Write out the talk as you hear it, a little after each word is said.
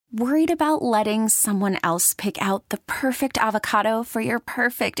Worried about letting someone else pick out the perfect avocado for your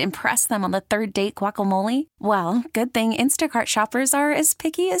perfect impress them on the third date guacamole? Well, good thing Instacart shoppers are as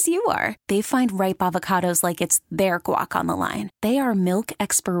picky as you are. They find ripe avocados like it's their guac on the line. They are milk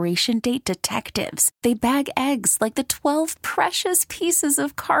expiration date detectives. They bag eggs like the 12 precious pieces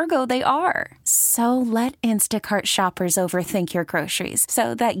of cargo they are. So let Instacart shoppers overthink your groceries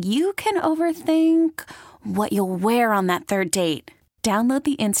so that you can overthink what you'll wear on that third date. Download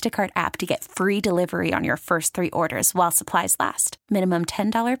the Instacart app to get free delivery on your first 3 orders while supplies last. Minimum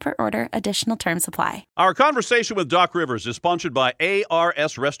 $10 per order. Additional terms apply. Our conversation with Doc Rivers is sponsored by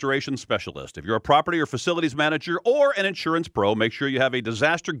ARS Restoration Specialist. If you're a property or facilities manager or an insurance pro, make sure you have a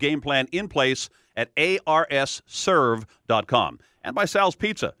disaster game plan in place at arsserve.com. And by Sal's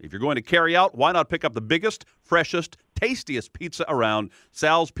Pizza. If you're going to carry out, why not pick up the biggest, freshest, tastiest pizza around?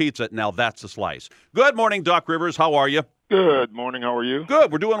 Sal's Pizza. Now that's a slice. Good morning, Doc Rivers. How are you? Good morning. How are you?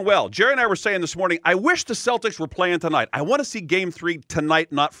 Good. We're doing well. Jerry and I were saying this morning, I wish the Celtics were playing tonight. I want to see Game 3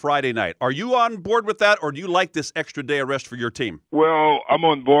 tonight, not Friday night. Are you on board with that, or do you like this extra day of rest for your team? Well, I'm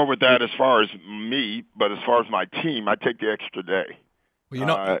on board with that as far as me, but as far as my team, I take the extra day.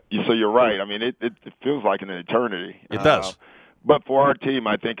 Well, so you're right. I mean, it feels like an eternity. It does. But for our team,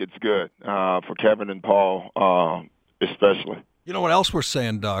 I think it's good, for Kevin and Paul especially. You know what else we're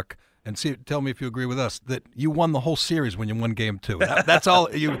saying, Doc? And tell me if you agree with us, that you won the whole series when you won Game 2. That's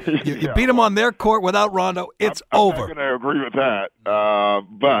all. You beat them on their court without Rondo. It's over. I'm not going to agree with that.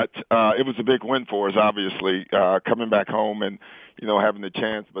 But it was a big win for us, obviously, coming back home and, having the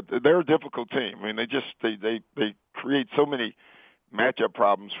chance. But they're a difficult team. I mean, they create so many matchup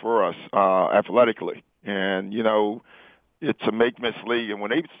problems for us athletically. And, it's a make-miss league. And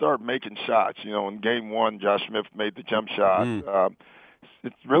when they start making shots, in Game 1, Josh Smith made the jump shot.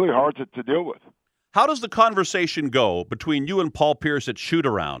 It's really hard to deal with. How does the conversation go between you and Paul Pierce at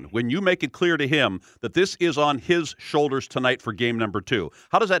shoot-around when you make it clear to him that this is on his shoulders tonight for game number 2?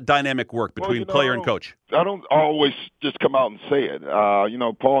 How does that dynamic work between player and coach? I don't always just come out and say it.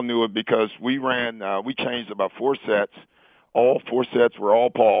 Paul knew it because we changed about 4 sets. All 4 sets were all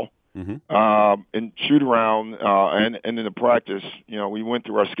Paul. Mm-hmm. In shoot-around and in the practice, we went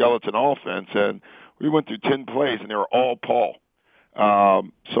through our skeleton offense, and we went through 10 plays, and they were all Paul.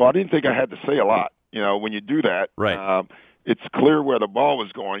 So I didn't think I had to say a lot. When you do that, right. It's clear where the ball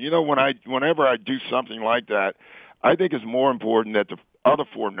was going. Whenever I do something like that, I think it's more important that the other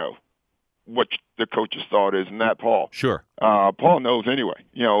 4 know what the coach's thought is, and not Paul. Sure. Paul knows anyway.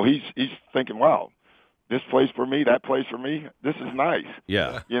 He's thinking, wow, this plays for me, that plays for me. This is nice.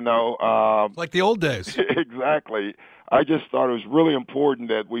 Yeah. Like the old days. Exactly. I just thought it was really important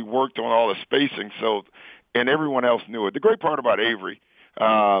that we worked on all the spacing and everyone else knew it. The great part about Avery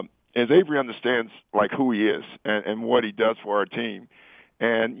is Avery understands who he is and what he does for our team.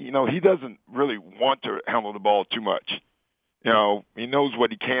 And, he doesn't really want to handle the ball too much. He knows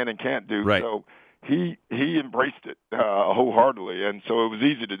what he can and can't do. Right. So he embraced it wholeheartly, and so it was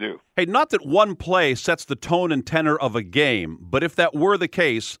easy to do. Hey, not that one play sets the tone and tenor of a game, but if that were the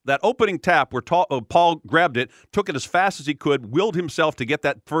case, that opening tap where Paul grabbed it, took it as fast as he could, willed himself to get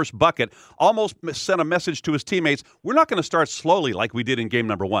that first bucket, almost sent a message to his teammates, we're not going to start slowly like we did in game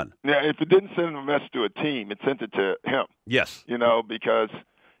number 1. Yeah, if it didn't send a message to a team, it sent it to him. Yes. Because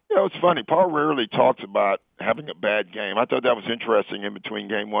it's funny. Paul rarely talks about having a bad game. I thought that was interesting in between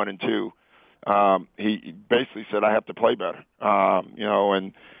game 1 and 2. He basically said, I have to play better. I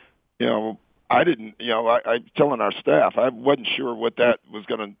didn't, I'm telling our staff, I wasn't sure what that was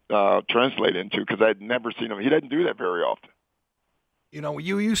going to translate into because I'd never seen him. He doesn't do that very often.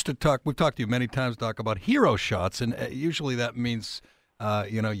 You used to talk, we've talked to you many times, Doc, about hero shots, and usually that means,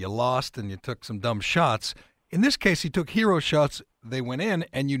 you lost and you took some dumb shots. In this case, he took hero shots. They went in,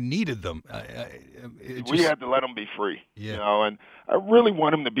 and you needed them. We had to let him be free, yeah. And I really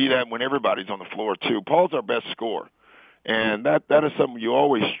want him to be that when everybody's on the floor, too. Paul's our best scorer, and that is something you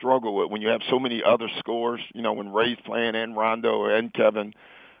always struggle with when you have so many other scorers, when Ray's playing and Rondo and Kevin.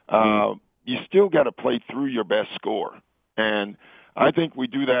 You still got to play through your best scorer, and I think we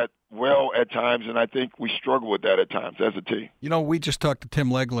do that well at times, and I think we struggle with that at times as a team. We just talked to Tim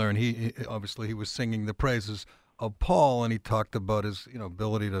Legler, and he obviously he was singing the praises of Paul, and he talked about his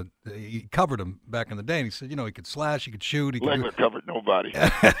ability to. He covered him back in the day, and he said, he could slash, he could shoot. Legler covered nobody.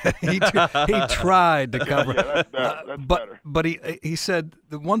 he tried to cover. Yeah, that's better. But he said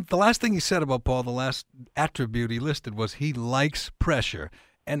the last thing he said about Paul, the last attribute he listed was he likes pressure.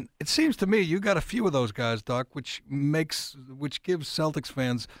 And it seems to me you got a few of those guys, Doc, which gives Celtics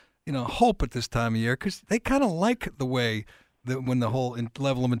fans, hope at this time of year because they kind of like the way when the whole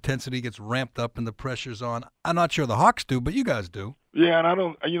level of intensity gets ramped up and the pressure's on. I'm not sure the Hawks do, but you guys do. Yeah, and I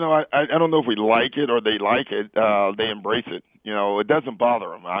don't know if we like it or they like it. They embrace it. It doesn't bother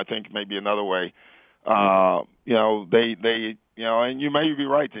them. I think maybe another way. And you may be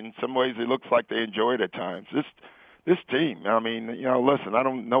right. In some ways, it looks like they enjoy it at times. This team, I mean, listen, I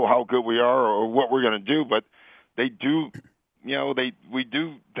don't know how good we are or what we're going to do, but they do, we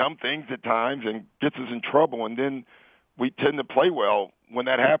do dumb things at times and gets us in trouble, and then we tend to play well when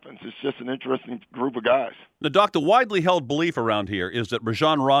that happens. It's just an interesting group of guys. Now, Doc, the widely held belief around here is that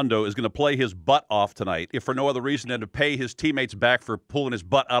Rajon Rondo is going to play his butt off tonight, if for no other reason than to pay his teammates back for pulling his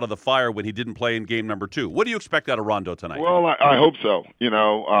butt out of the fire when he didn't play in game number 2. What do you expect out of Rondo tonight? Well, I hope so.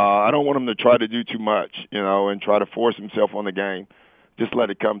 I don't want him to try to do too much, and try to force himself on the game. Just let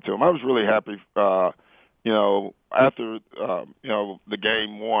it come to him. I was really happy, after, the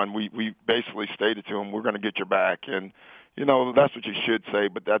game one, we basically stated to him, we're going to get your back. And, that's what you should say,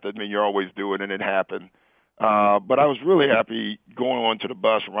 but that doesn't mean you always do it, and it happened. But I was really happy going on to the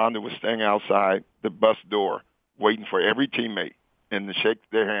bus. Rondo was staying outside the bus door, waiting for every teammate and to shake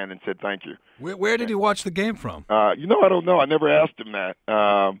their hand and said thank you. Where did he watch the game from? I don't know. I never asked him that.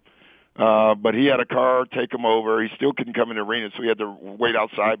 But he had a car take him over. He still couldn't come in the arena, so he had to wait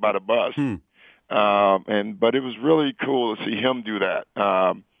outside by the bus. But it was really cool to see him do that.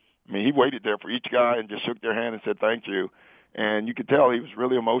 He waited there for each guy and just shook their hand and said thank you. And you could tell he was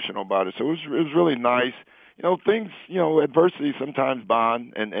really emotional about it. So it was really nice. Things, adversity sometimes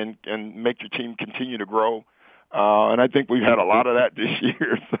bond and make your team continue to grow. And I think we've had a lot of that this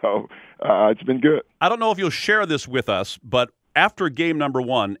year. So it's been good. I don't know if you'll share this with us, but after game number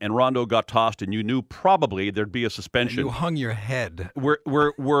 1 and Rondo got tossed and you knew probably there'd be a suspension. You hung your head.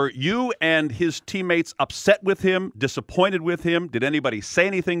 Were you and his teammates upset with him, disappointed with him? Did anybody say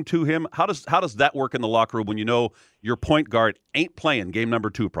anything to him? How does that work in the locker room when you know your point guard ain't playing game number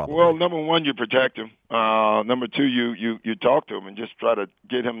 2 probably? Well, number 1, you protect him. Number 2, you talk to him and just try to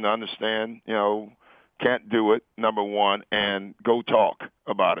get him to understand, can't do it, number 1, and go talk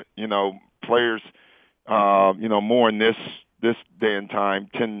about it. Players, more in this day and time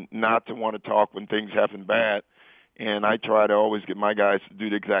tend not to want to talk when things happen bad, and I try to always get my guys to do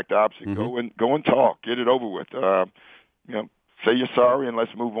the exact opposite. Mm-hmm. Go and talk, get it over with. Say you're sorry and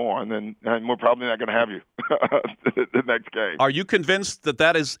let's move on, and we're probably not going to have you the next game. Are you convinced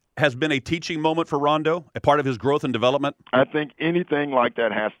that has been a teaching moment for Rondo, a part of his growth and development? I think anything like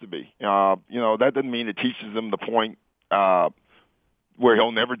that has to be. That doesn't mean it teaches him the point where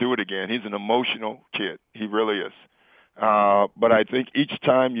he'll never do it again. He's an emotional kid. He really is. But I think each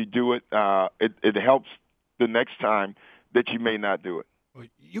time you do it, it helps the next time that you may not do it.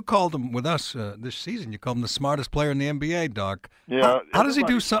 You called him with us this season. You called him the smartest player in the NBA, Doc. Yeah. How does he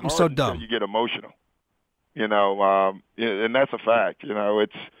do something so dumb? You get emotional, and that's a fact. You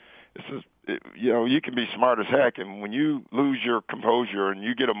can be smart as heck, and when you lose your composure and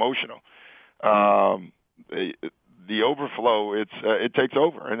you get emotional, the overflow it takes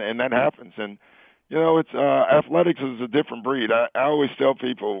over, and that happens. And it's athletics is a different breed. I always tell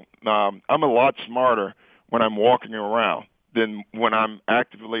people I'm a lot smarter when I'm walking around than when I'm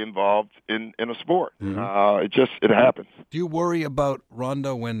actively involved in a sport. Mm-hmm. It happens. Do you worry about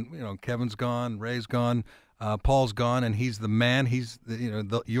Rondo when Kevin's gone, Ray's gone, Paul's gone, and he's the man? He's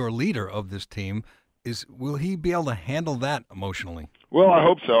your leader of this team. Will he be able to handle that emotionally? Well, I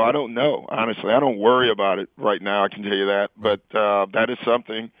hope so. I don't know. Honestly, I don't worry about it right now. I can tell you that, but that is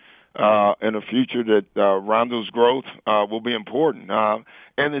something in the future that Rondo's growth will be important.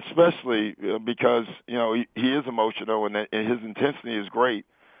 And especially because, he is emotional and his intensity is great.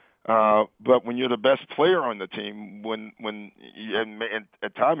 But when you're the best player on the team, and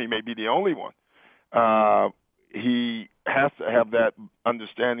at times he may be the only one, he has to have that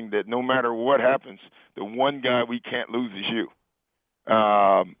understanding that no matter what happens, the one guy we can't lose is you.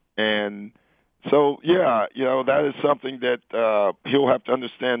 And so, that is something that he'll have to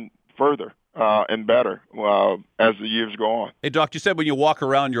understand further and better as the years go on. Hey, Doc, you said when you walk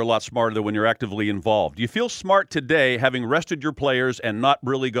around you're a lot smarter than when you're actively involved. Do you feel smart today having rested your players and not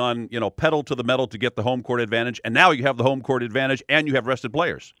really gone, pedal to the metal to get the home court advantage, and now you have the home court advantage and you have rested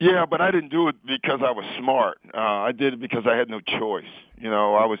players? Yeah, but I didn't do it because I was smart. I did it because I had no choice.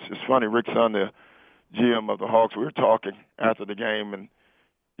 It's funny, Rick Sun, the GM of the Hawks, we were talking after the game, and,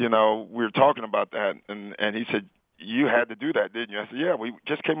 we were talking about that, and he said, you had to do that, didn't you? I said, yeah, we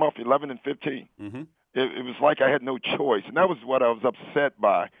just came off 11 and 15. Mm-hmm. It was like I had no choice. And that was what I was upset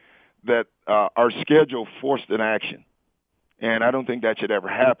by, that our schedule forced an action. And I don't think that should ever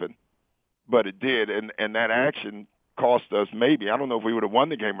happen. But it did. And that action cost us maybe. I don't know if we would have won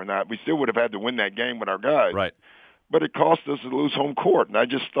the game or not. We still would have had to win that game with our guys. Right. but it cost us to lose home court. And I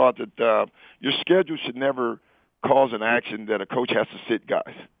just thought that your schedule should never cause an action that a coach has to sit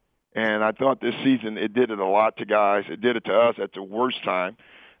guys. And I thought this season it did it a lot to guys. It did it to us at the worst time.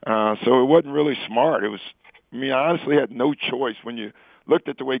 So it wasn't really smart. I honestly had no choice when you looked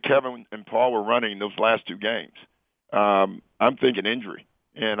at the way Kevin and Paul were running those last two games. I'm thinking injury,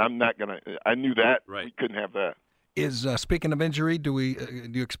 and I'm not going to – I knew that. Right. We couldn't have that. Speaking of injury, do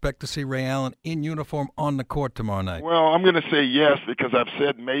you expect to see Ray Allen in uniform on the court tomorrow night? Well, I'm going to say yes because I've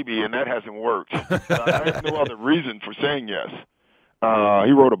said maybe, and that hasn't work. I have no other reason for saying yes.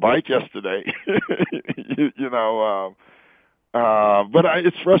 He rode a bike yesterday, but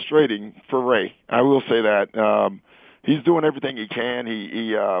it's frustrating for Ray. I will say that. He's doing everything he can.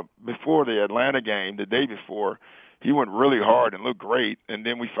 He before the Atlanta game, the day before, he went really hard and looked great. And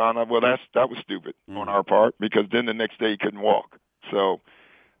then we found out, well, that was stupid on our part because then the next day he couldn't walk. So,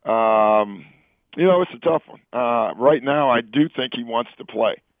 it's a tough one. Right now, I do think he wants to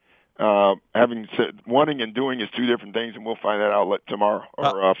play. Having said wanting and doing is two different things, and we'll find that out tomorrow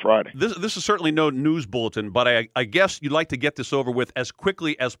or Friday. This is certainly no news bulletin, but I guess you'd like to get this over with as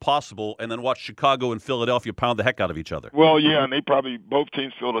quickly as possible and then watch Chicago and Philadelphia pound the heck out of each other. Well, yeah, and both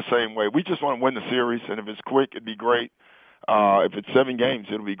teams feel the same way. We just want to win the series, and if it's quick, it'd be great. If it's 7 games,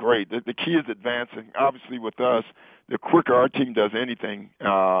 it'll be great. The key is advancing. Obviously, with us, the quicker our team does anything,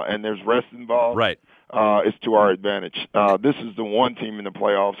 and there's rest involved, right, it's to our advantage. This is the one team in the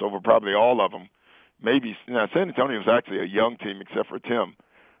playoffs over probably all of them. Maybe San Antonio is actually a young team except for Tim.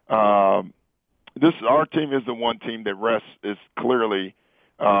 Our team is the one team that rest is clearly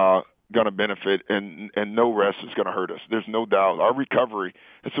going to benefit, and no rest is going to hurt us. There's no doubt. Our recovery,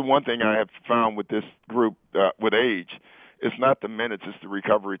 it's the one thing I have found with this group with age. It's not the minutes, it's the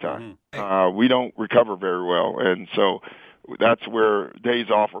recovery time. We don't recover very well, and so that's where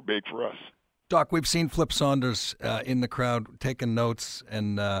days off are big for us. Doc, we've seen Flip Saunders in the crowd taking notes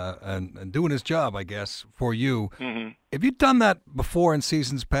and doing his job, I guess, for you. Mm-hmm. Have you done that before in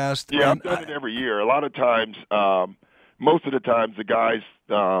seasons past? Yeah, I've done it every year. A lot of times, most of the times, the guys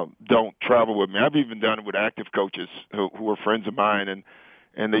don't travel with me. I've even done it with active coaches who are friends of mine,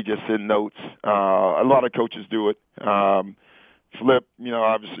 and they just send notes. A lot of coaches do it. Flip,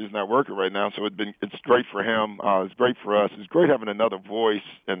 obviously is not working right now, so it's great for him. It's great for us. It's great having another voice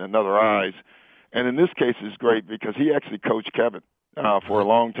and another eyes. And in this case, it's great because he actually coached Kevin for a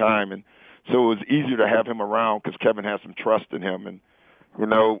long time, and so it was easier to have him around because Kevin has some trust in him. And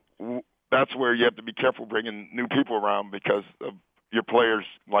that's where you have to be careful bringing new people around because of your players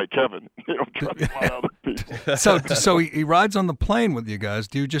like Kevin. They don't trust a lot of other people. So he rides on the plane with you guys.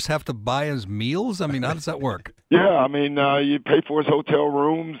 Do you just have to buy his meals? I mean, how does that work? Yeah, you pay for his hotel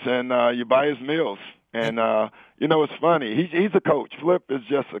rooms and you buy his meals. And, it's funny. He's a coach. Flip is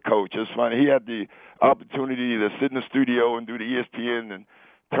just a coach. It's funny. He had the opportunity to sit in the studio and do the ESPN and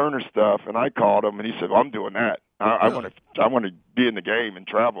Turner stuff, and I called him, and he said, well, I'm doing that. I want to be in the game and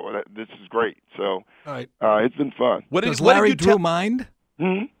travel. This is great. So it's been fun. Does Larry Drew mind?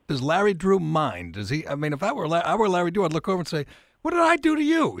 Hmm? Does Larry Drew mind? Does he? I mean, if I were Larry Drew, I'd look over and say, "What did I do to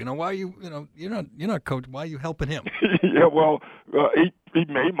you? Why are you? You're not coach. Why are you helping him?" Yeah, well, he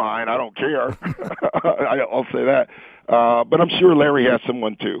may mind. I don't care. I'll say that. But I'm sure Larry has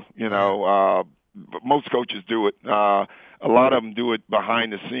someone too. Most coaches do it. A lot of them do it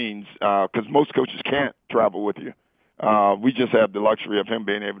behind the scenes because most coaches can't travel with you. We just have the luxury of him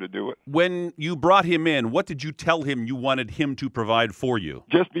being able to do it. When you brought him in, what did you tell him you wanted him to provide for you?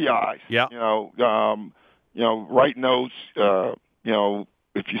 Just be eyes. Yeah. Write notes. If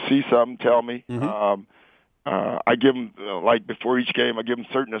you see something, tell me. Mm-hmm. I give him before each game, I give him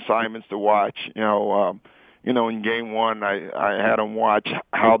certain assignments to watch. In game one, I had them watch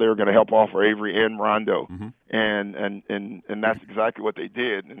how they were going to help offer Avery and Rondo, mm-hmm. and that's exactly what they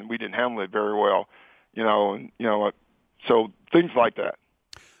did, and we didn't handle it very well, so things like that.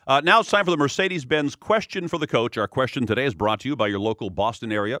 Now it's time for the Mercedes-Benz question for the coach. Our question today is brought to you by your local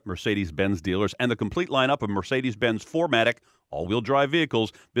Boston area Mercedes-Benz dealers and the complete lineup of Mercedes-Benz 4MATIC all-wheel drive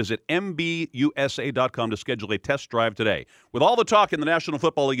vehicles. Visit MBUSA.com to schedule a test drive today. With all the talk in the National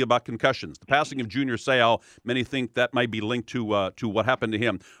Football League about concussions, the passing of Junior Seau, many think that might be linked to what happened to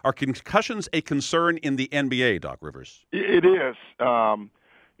him. Are concussions a concern in the NBA, Doc Rivers? It is.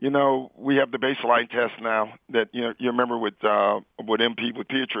 We have the baseline test now that you remember with MP with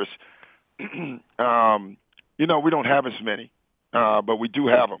Pietrus. We don't have as many, but we do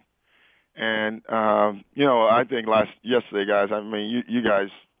have them. And I think yesterday, guys. I mean, you guys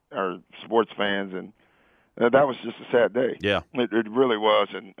are sports fans, and that was just a sad day. Yeah, it really was.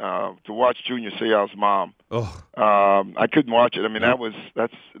 And to watch Junior Seau's mom, oh, I couldn't watch it. I mean,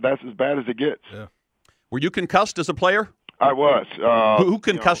 that's as bad as it gets. Yeah. Were you concussed as a player? I was. Who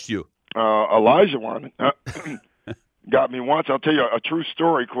concussed you? Olajuwon got me once. I'll tell you a true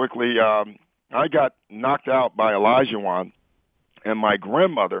story quickly. I got knocked out by Olajuwon, and my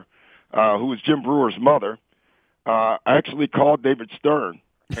grandmother, who was Jim Brewer's mother, actually called David Stern,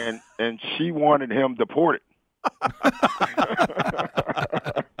 and she wanted him deported.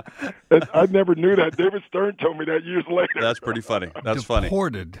 I never knew that. David Stern told me that years later. That's pretty funny. That's Deported.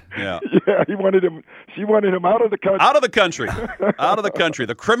 funny. Yeah. Yeah, she wanted him out of the country. Out of the country. Out of the country.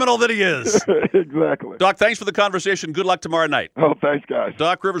 The criminal that he is. Exactly. Doc, thanks for the conversation. Good luck tomorrow night. Oh, thanks, guys.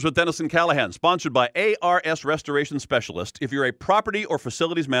 Doc Rivers with Dennis and Callahan, sponsored by ARS Restoration Specialist. If you're a property or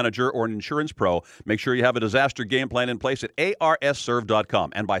facilities manager or an insurance pro, make sure you have a disaster game plan in place at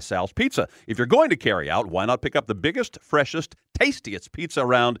arsserve.com. And by Sal's Pizza. If you're going to carry out, why not pick up the biggest, freshest, tastiest pizza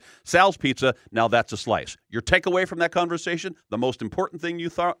around? Sal's Pizza, now that's a slice. Your takeaway from that conversation, the most important thing you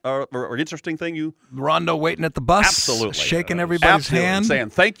thought, or interesting thing you... Rondo waiting at the bus. Absolutely. Shaking everybody's hand. Saying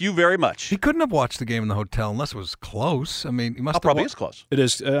thank you very much. He couldn't have watched the game in the hotel unless it was close. I mean, he must have... Probably is close. It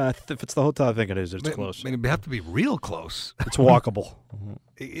is. If it's the hotel, I think it is. It's close. I mean, it'd have to be real close. It's walkable.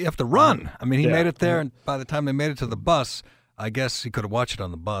 You have to run. I mean, he Yeah. made it there, and by the time they made it to the bus, I guess he could have watched it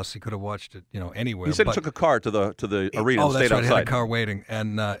on the bus. He could have watched it, anywhere. He said he took a car to the arena and that's stayed right. He outside. had a car waiting,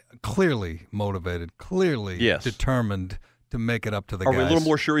 and clearly motivated, clearly determined to make it up to the Are guys. we a little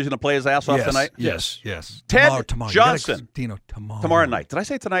more sure he's going to play his ass off tonight? Yes. Ted tomorrow. Johnson. Tomorrow night. Did I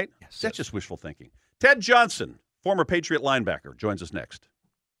say tonight? Yes. That's just wishful thinking. Ted Johnson, former Patriot linebacker, joins us next.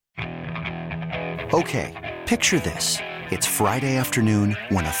 Okay, picture this. It's Friday afternoon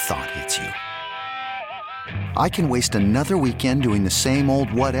when a thought hits you. I can waste another weekend doing the same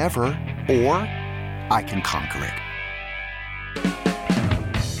old whatever, or I can conquer it.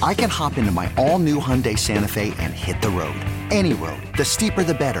 I can hop into my all-new Hyundai Santa Fe and hit the road. Any road. The steeper,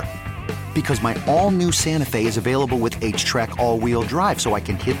 the better. Because my all-new Santa Fe is available with H-Track all-wheel drive, so I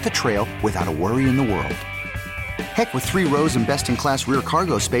can hit the trail without a worry in the world. Heck, with 3 rows and best-in-class rear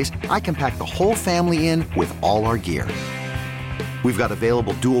cargo space, I can pack the whole family in with all our gear. We've got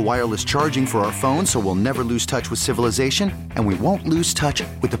available dual wireless charging for our phones, so we'll never lose touch with civilization, and we won't lose touch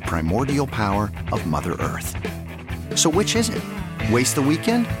with the primordial power of Mother Earth. So which is it? Waste the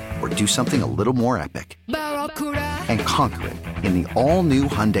weekend or do something a little more epic? And conquer it in the all-new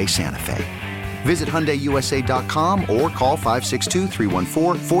Hyundai Santa Fe. Visit HyundaiUSA.com or call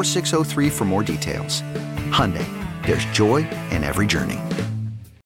 562-314-4603 for more details. Hyundai, there's joy in every journey.